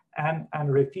 and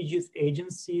refugees'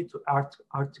 agency to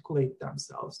articulate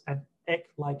themselves and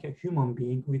act like a human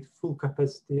being with full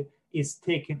capacity is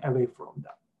taken away from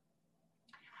them.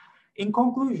 In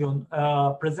conclusion,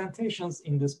 presentations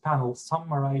in this panel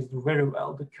summarized very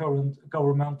well the current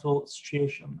governmental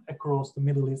situation across the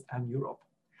Middle East and Europe.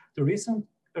 The recent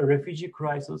refugee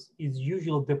crisis is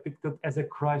usually depicted as a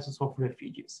crisis of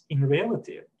refugees. In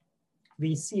reality,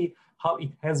 we see how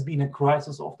it has been a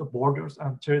crisis of the borders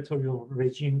and territorial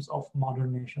regimes of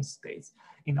modern nation states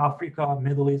in Africa,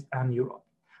 Middle East, and Europe.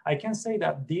 I can say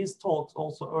that these talks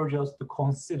also urge us to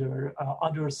consider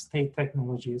other state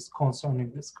technologies concerning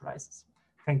this crisis.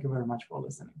 Thank you very much for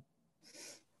listening.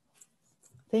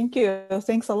 Thank you.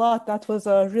 Thanks a lot. That was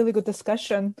a really good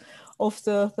discussion of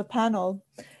the panel.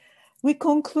 We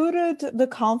concluded the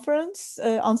conference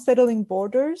Unsettling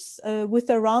Borders with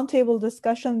a roundtable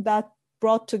discussion that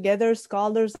brought together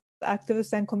scholars,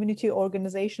 activists, and community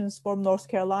organizations from North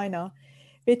Carolina.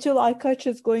 Betül Aykaç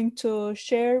is going to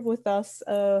share with us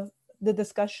the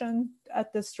discussion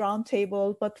at this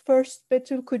roundtable. But first,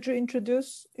 Betül, could you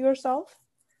introduce yourself?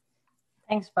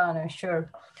 Thanks, Banu.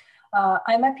 Sure.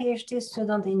 I'm a PhD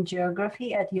student in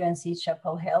geography at UNC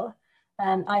Chapel Hill,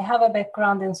 and I have a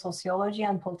background in sociology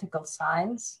and political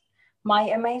science.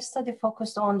 My MA study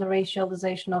focused on the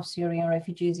racialization of Syrian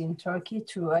refugees in Turkey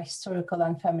through a historical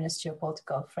and feminist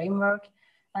geopolitical framework.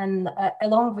 And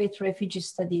along with refugee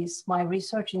studies, my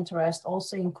research interests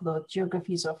also include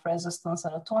geographies of resistance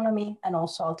and autonomy, and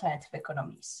also alternative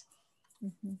economies.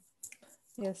 Mm-hmm.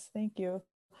 Yes, thank you.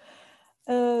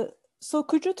 So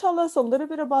could you tell us a little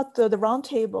bit about the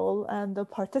roundtable and the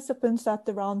participants at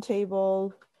the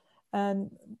roundtable,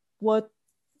 and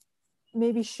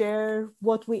maybe share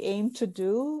what we aim to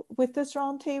do with this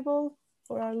roundtable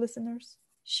for our listeners?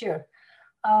 Sure.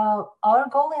 Our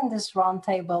goal in this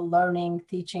roundtable, learning,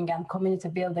 teaching, and community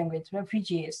building with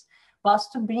refugees, was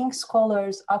to bring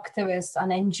scholars, activists,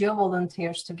 and NGO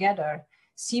volunteers together,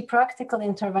 see practical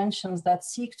interventions that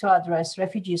seek to address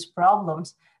refugees'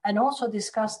 problems, and also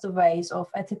discuss the ways of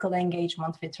ethical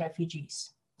engagement with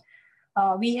refugees.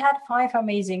 We had 5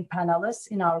 amazing panelists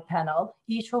in our panel,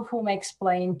 each of whom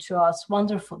explained to us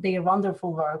their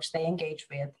wonderful works they engage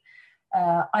with.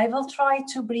 I will try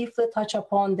to briefly touch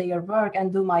upon their work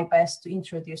and do my best to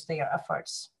introduce their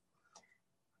efforts.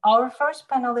 Our first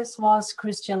panelist was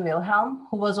Christian Wilhelm,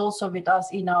 who was also with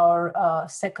us in our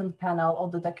second panel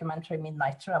of the documentary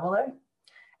Midnight Traveler.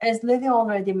 As Lily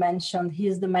already mentioned, he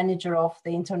is the manager of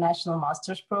the International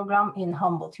Master's Program in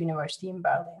Humboldt University in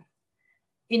Berlin.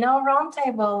 In our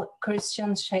roundtable,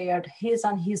 Christian shared his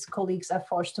and his colleagues'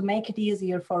 efforts to make it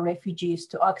easier for refugees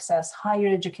to access higher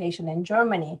education in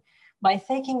Germany by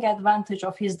taking advantage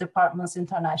of his department's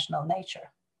international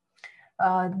nature.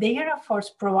 Their efforts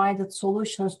provided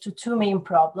solutions to two main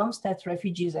problems that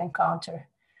refugees encounter.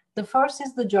 The first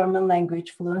is the German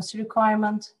language fluency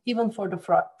requirement, even for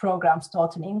the programs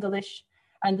taught in English.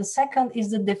 And the second is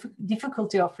the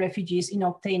difficulty of refugees in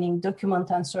obtaining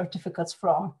documents and certificates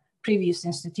from previous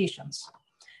institutions.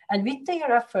 And with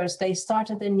their efforts, they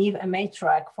started a new MA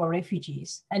track for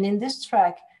refugees. And in this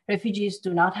track, refugees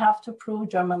do not have to prove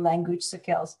German language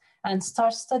skills and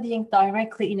start studying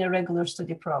directly in a regular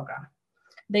study program.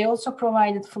 They also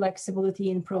provided flexibility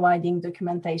in providing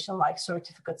documentation like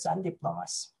certificates and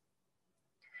diplomas.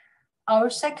 Our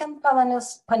second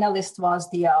panelist was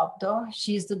Dia Abdo.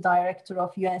 She's the director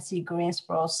of UNC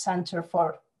Greensboro's Center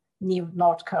for New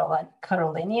North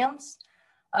Carolinians.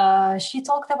 She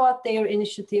talked about their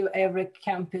initiative, Every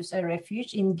Campus a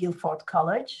Refuge in Guilford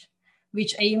College,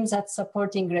 which aims at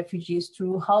supporting refugees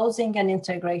through housing and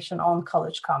integration on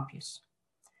college campus.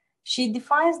 She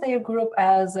defines their group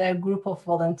as a group of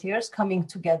volunteers coming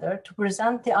together to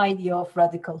present the idea of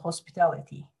radical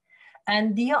hospitality.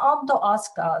 And Dia Abdo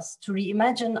asked us to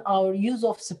reimagine our use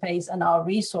of space and our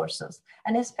resources,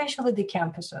 and especially the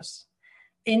campuses.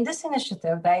 In this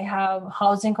initiative, they have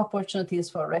housing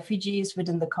opportunities for refugees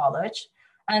within the college.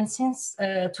 And since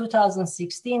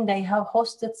 2016, they have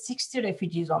hosted 60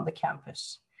 refugees on the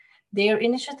campus. Their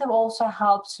initiative also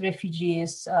helps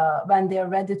refugees when they're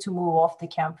ready to move off the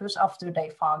campus after they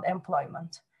found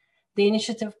employment. The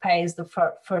initiative pays the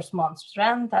first month's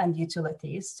rent and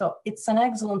utilities, so it's an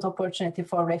excellent opportunity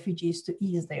for refugees to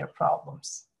ease their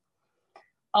problems.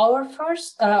 Our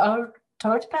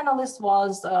third panelist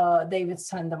was David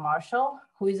Sandemarshall,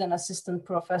 who is an assistant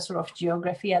professor of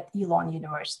geography at Elon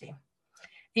University.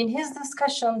 In his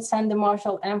discussion,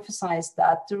 Sandemarshall emphasized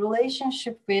that the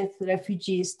relationship with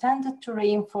refugees tended to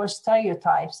reinforce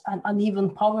stereotypes and uneven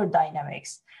power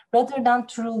dynamics rather than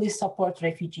truly support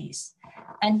refugees.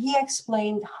 And he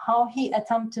explained how he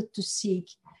attempted to seek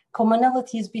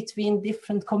commonalities between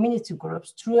different community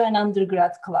groups through an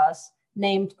undergrad class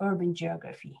named Urban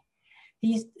Geography.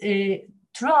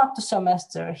 Throughout the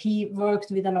semester, he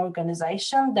worked with an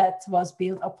organization that was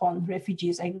built upon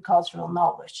refugees' agricultural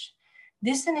knowledge.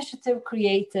 This initiative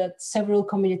created several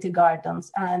community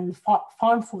gardens and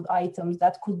farm food items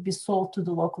that could be sold to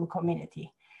the local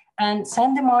community. And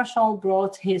Sandemarshall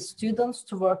brought his students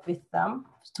to work with them,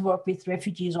 to work with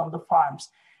refugees on the farms.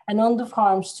 And on the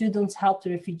farm, students helped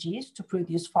the refugees to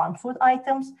produce farm food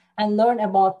items and learn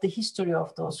about the history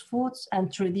of those foods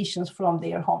and traditions from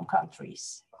their home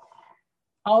countries.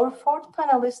 Our fourth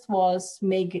panelist was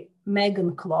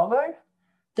Megan Clover,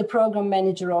 the program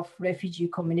manager of Refugee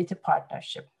Community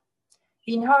Partnership.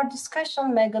 In her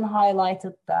discussion, Megan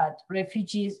highlighted that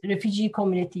refugee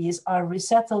communities are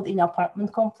resettled in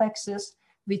apartment complexes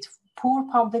with poor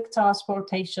public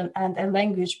transportation and a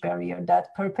language barrier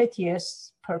that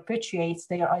perpetuates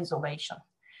their isolation.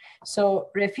 So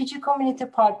Refugee Community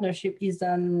Partnership is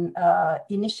an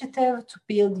initiative to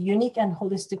build unique and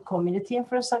holistic community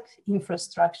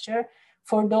infrastructure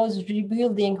for those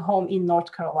rebuilding home in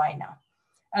North Carolina.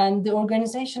 And the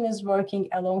organization is working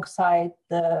alongside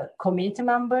the community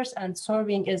members and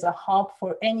serving as a hub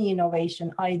for any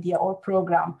innovation, idea, or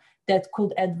program that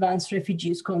could advance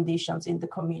refugees' conditions in the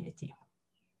community.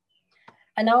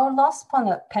 And our last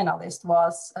panelist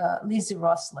was Lizzie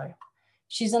Rossler.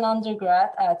 She's an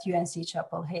undergrad at UNC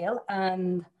Chapel Hill,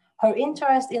 and her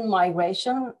interest in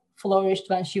migration flourished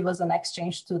when she was an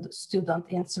exchange student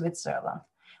in Switzerland.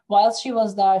 While she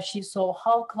was there, she saw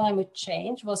how climate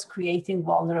change was creating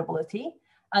vulnerability.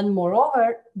 And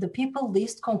moreover, the people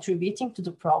least contributing to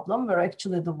the problem were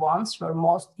actually the ones who were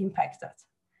most impacted.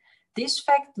 This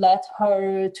fact led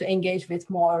her to engage with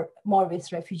more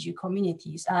with refugee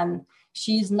communities. And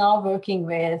she's now working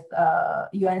with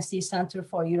UNC Center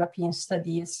for European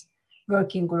Studies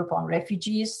working group on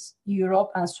refugees,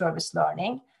 Europe, and service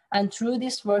learning. And through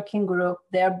this working group,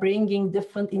 they're bringing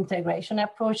different integration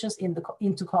approaches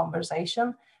into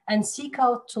conversation and seek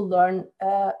out to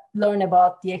learn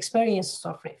about the experiences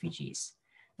of refugees.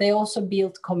 They also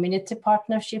build community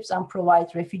partnerships and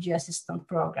provide refugee assistance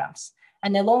programs.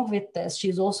 And along with this,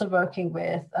 she's also working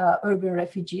with urban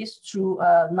refugees through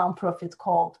a nonprofit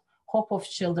called Hope of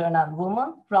Children and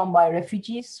Women, run by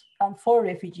refugees and for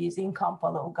refugees in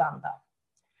Kampala, Uganda.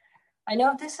 I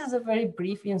know this is a very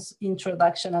brief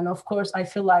introduction, and of course, I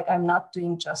feel like I'm not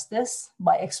doing justice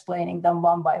by explaining them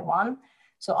one by one.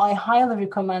 So I highly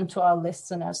recommend to our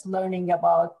listeners learning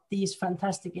about these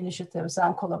fantastic initiatives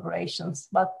and collaborations.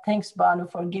 But thanks, Banu,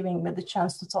 for giving me the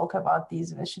chance to talk about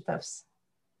these initiatives.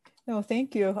 No,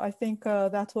 thank you. I think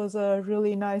that was a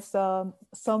really nice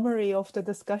summary of the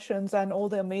discussions and all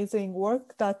the amazing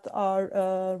work that our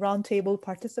roundtable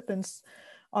participants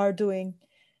are doing.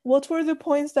 What were the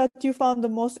points that you found the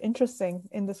most interesting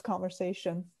in this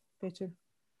conversation, Peter?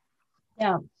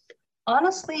 Yeah,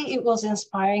 honestly, it was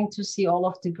inspiring to see all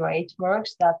of the great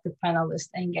works that the panelists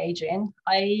engage in.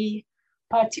 I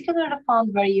particularly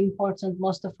found very important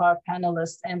most of our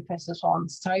panelists' emphasis on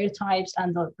stereotypes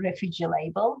and the refugee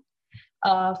label.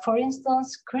 For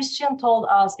instance, Christian told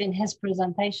us in his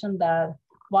presentation that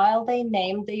while they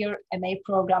named their MA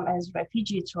program as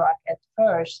Refugee Track at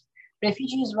first,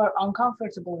 refugees were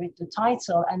uncomfortable with the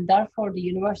title and therefore the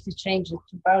university changed it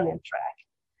to Berlin Track.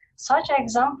 Such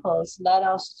examples led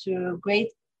us to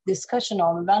great discussion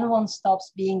on when one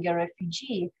stops being a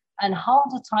refugee and how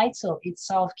the title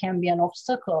itself can be an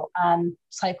obstacle and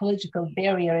psychological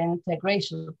barrier in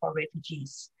integration for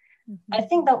refugees. I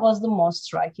think that was the most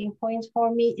striking point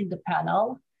for me in the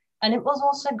panel. And it was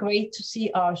also great to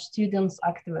see our students'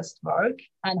 activist work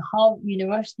and how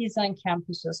universities and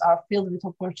campuses are filled with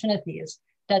opportunities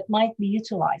that might be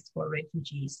utilized for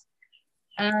refugees.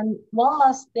 And one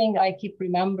last thing I keep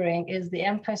remembering is the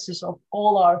emphasis of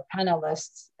all our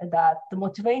panelists that their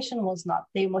motivation was not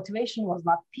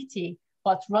pity,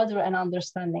 but rather an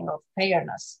understanding of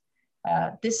fairness.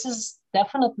 This is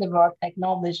definitely worth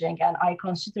acknowledging, and I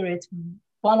consider it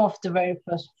one of the very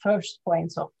first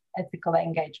points of ethical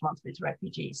engagement with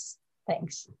refugees.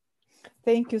 Thanks.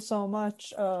 Thank you so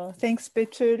much. Thanks,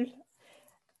 Betül,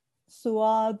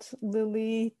 Suad,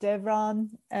 Lily, Devran,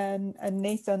 and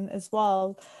Nathan as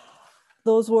well.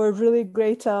 Those were really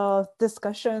great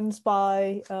discussions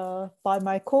by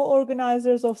my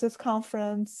co-organizers of this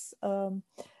conference.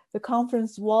 The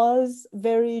conference was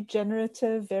very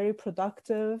generative, very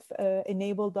productive,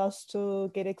 enabled us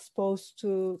to get exposed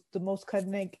to the most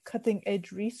cutting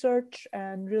edge research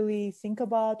and really think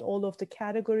about all of the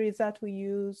categories that we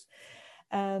use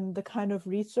and the kind of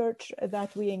research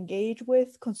that we engage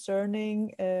with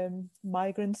concerning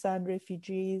migrants and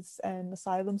refugees and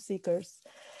asylum seekers.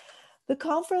 The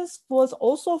conference was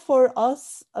also for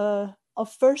us a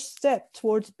first step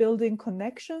towards building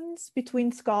connections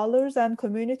between scholars and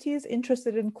communities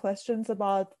interested in questions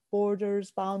about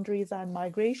borders, boundaries, and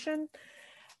migration.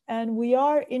 And we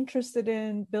are interested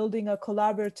in building a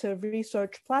collaborative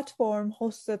research platform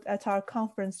hosted at our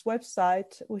conference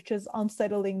website, which is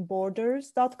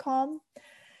unsettlingborders.com.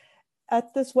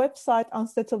 At this website,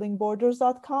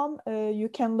 unsettlingborders.com, you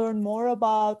can learn more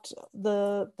about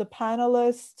the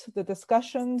panelists, the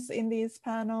discussions in these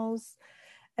panels,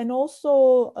 and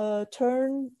also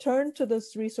turn to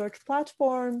this research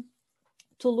platform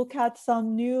to look at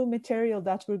some new material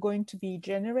that we're going to be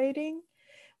generating.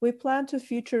 We plan to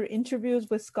feature interviews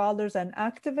with scholars and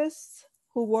activists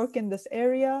who work in this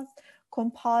area,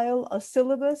 compile a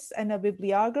syllabus and a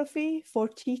bibliography for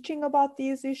teaching about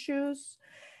these issues,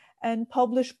 and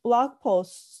publish blog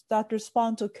posts that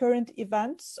respond to current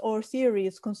events or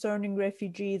theories concerning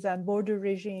refugees and border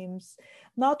regimes,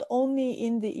 not only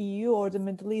in the EU or the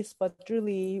Middle East, but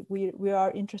really we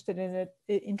are interested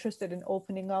in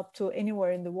opening up to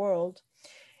anywhere in the world.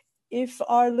 If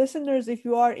our listeners, if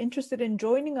you are interested in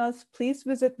joining us, please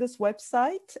visit this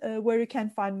website where you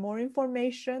can find more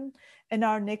information and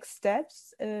our next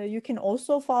steps. You can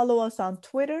also follow us on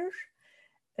Twitter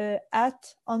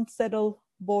at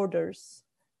UnsettleBorders.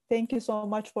 Thank you so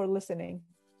much for listening.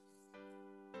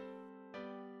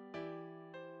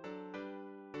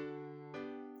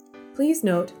 Please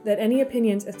note that any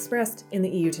opinions expressed in the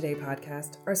EU Today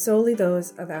podcast are solely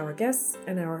those of our guests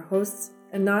and our hosts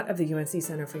and not of the UNC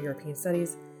Center for European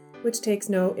Studies, which takes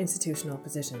no institutional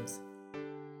positions.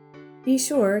 Be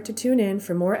sure to tune in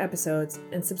for more episodes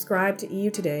and subscribe to EU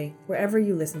Today wherever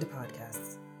you listen to podcasts.